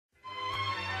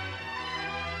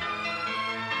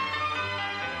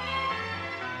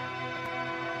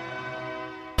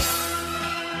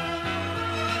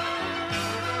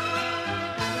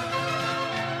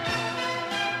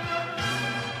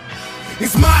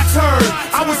It's my turn.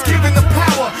 I was given the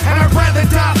power, and I'd rather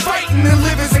die fighting than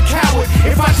live as a coward.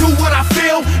 If I do what I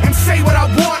feel and say what I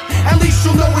want, at least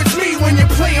you'll know it's me when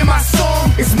you're playing my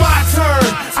song. It's my turn.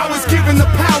 I was given the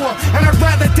power, and I'd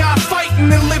rather die fighting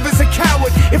than live as a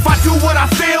coward. If I do what I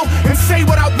feel and say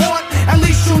what I want, at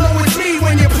least you'll know it's me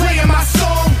when you're playing my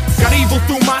song. Got evil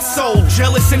through my soul,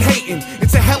 jealous and hating.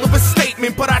 It's a hell of a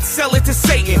statement, but I'd sell it to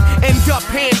Satan. End up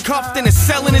handcuffed in a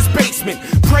cell in his basement,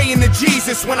 praying to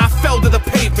Jesus when I fell to the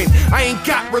pavement. I ain't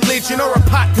got religion or a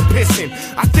pot to piss in.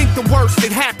 I think the worst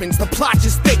that happens, the plot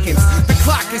just thickens. The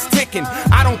clock is ticking,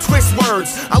 I don't twist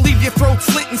words. I leave your throat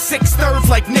slit in 6/3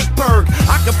 like Nick Berg.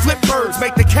 I can flip birds,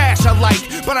 make the cash I like,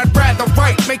 but I'd rather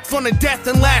write, make fun of death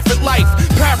and laugh at life.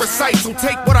 Parasites will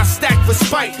take what I stack for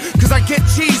spite, cause I get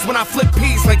cheese when I flip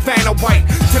peas like Vanna White.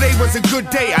 Today was a good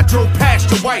day, I drove past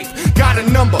your wife. Got a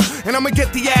number, and I'ma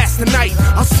get the ass tonight.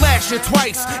 I'll slash you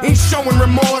twice, ain't showing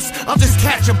remorse. I'll just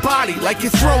catch a body like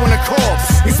you're throwing a corpse.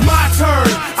 It's my turn,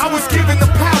 I was given the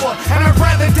power, and I'd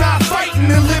rather die fighting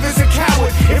than live as a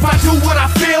coward. If I do what I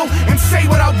feel and say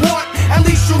what I want, at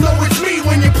least you'll know it's me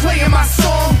when you're playing my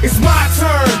song. It's my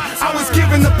turn, I was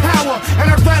given the power,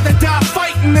 and I'd rather die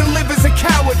fighting than live as a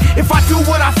coward. If I do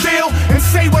what I feel and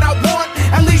say what I want,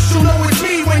 at least you'll know it's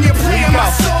me when you're playing my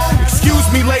song. Excuse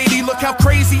me, lady, look how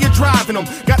crazy you're driving them.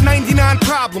 Got 99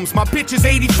 problems, my bitch is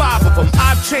 85 of them.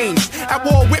 I've changed, at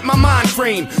war with my mind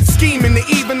frame, scheming to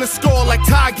even the score like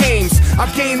tie games.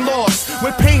 I've gained loss,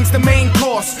 where pain's the main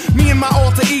course. Me and my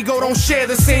alter ego don't share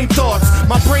the same thoughts.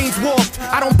 My brain's warped,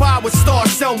 I don't buy what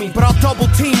stars sell me, but I'll double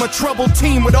team a troubled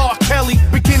team with R. Kelly.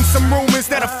 Begin some rumors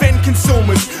that offend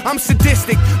consumers. I'm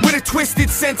sadistic with a twisted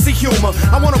sense of humor.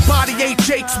 I wanna body 8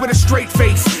 Jakes with a straight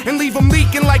face and leave them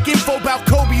leaking like info about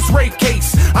Kobe's rape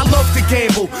case. I love to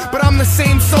gamble, but I'm the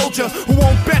same soldier who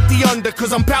won't bet the under,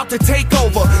 cause I'm about to take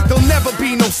over. There'll never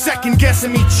be no second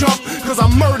guessing me, chump, cause I'll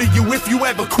murder you if you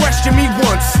ever question me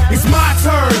once. It's my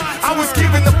turn, I was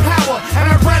given the power, and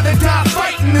I'd rather die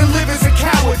fighting than live as a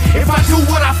coward. If I do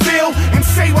what I feel and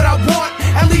say what I want,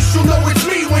 at least you'll know it's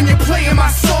me when you're playing my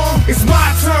song. It's my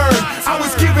turn, I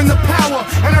was given the power,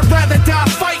 and I'd rather die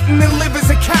fighting than live as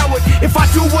a coward. If I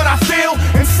do what I feel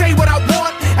and say what I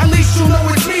want, at least you'll know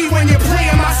it's me when you're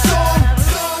playing my song.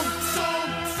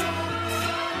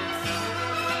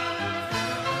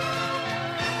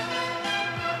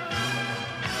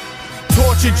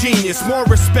 Torture genius, more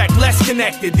respect, less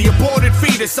connected. The aborted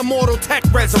fetus, immortal tech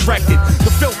resurrected.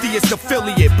 The filthiest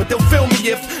affiliate, but they'll fill me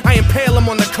if I impale them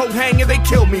on the coat hanger they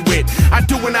kill me with. I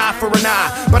do an eye for an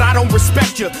eye, but I don't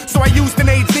respect you, so I used an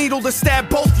AIDS needle to stab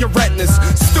both your retinas.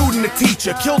 Student to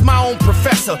teacher, killed my own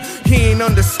professor. He ain't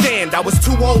understand, I was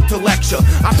too old to lecture.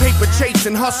 I paper chase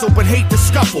and hustle, but hate to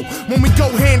scuffle. When we go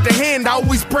hand to hand, I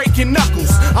always break your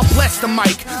knuckles. I'll bless the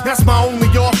mic, that's my only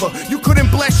offer. You couldn't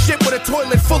bless shit with a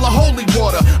toilet full of holy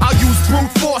water. I'll use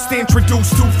brute force to introduce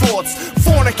 2 thoughts.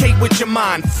 Fornicate with your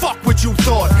mind, fuck what you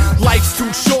thought. Life's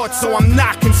too short, so I'm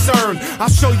not concerned. I'll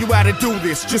show you how to do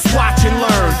this, just watch and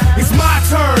learn. It's my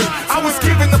turn.